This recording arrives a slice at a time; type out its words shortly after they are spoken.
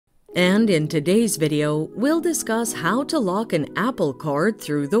And in today's video, we'll discuss how to lock an Apple Card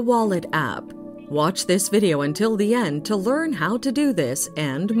through the Wallet app. Watch this video until the end to learn how to do this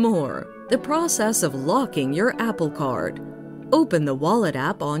and more. The process of locking your Apple Card. Open the Wallet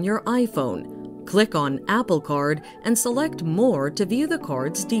app on your iPhone. Click on Apple Card and select More to view the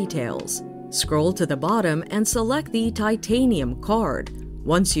card's details. Scroll to the bottom and select the Titanium card.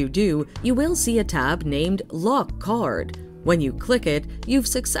 Once you do, you will see a tab named Lock Card. When you click it, you've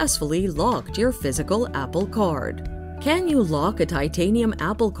successfully locked your physical Apple Card. Can you lock a titanium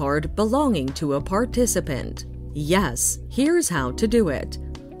Apple Card belonging to a participant? Yes, here's how to do it.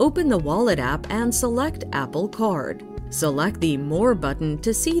 Open the Wallet app and select Apple Card. Select the More button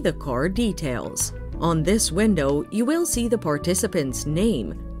to see the card details. On this window, you will see the participant's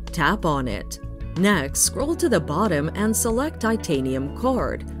name. Tap on it. Next, scroll to the bottom and select Titanium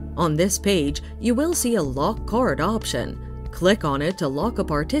Card. On this page, you will see a Lock Card option. Click on it to lock a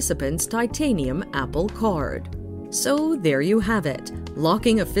participant's titanium Apple Card. So there you have it.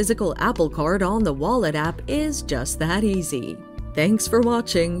 Locking a physical Apple Card on the Wallet app is just that easy. Thanks for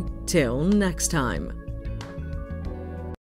watching. Till next time.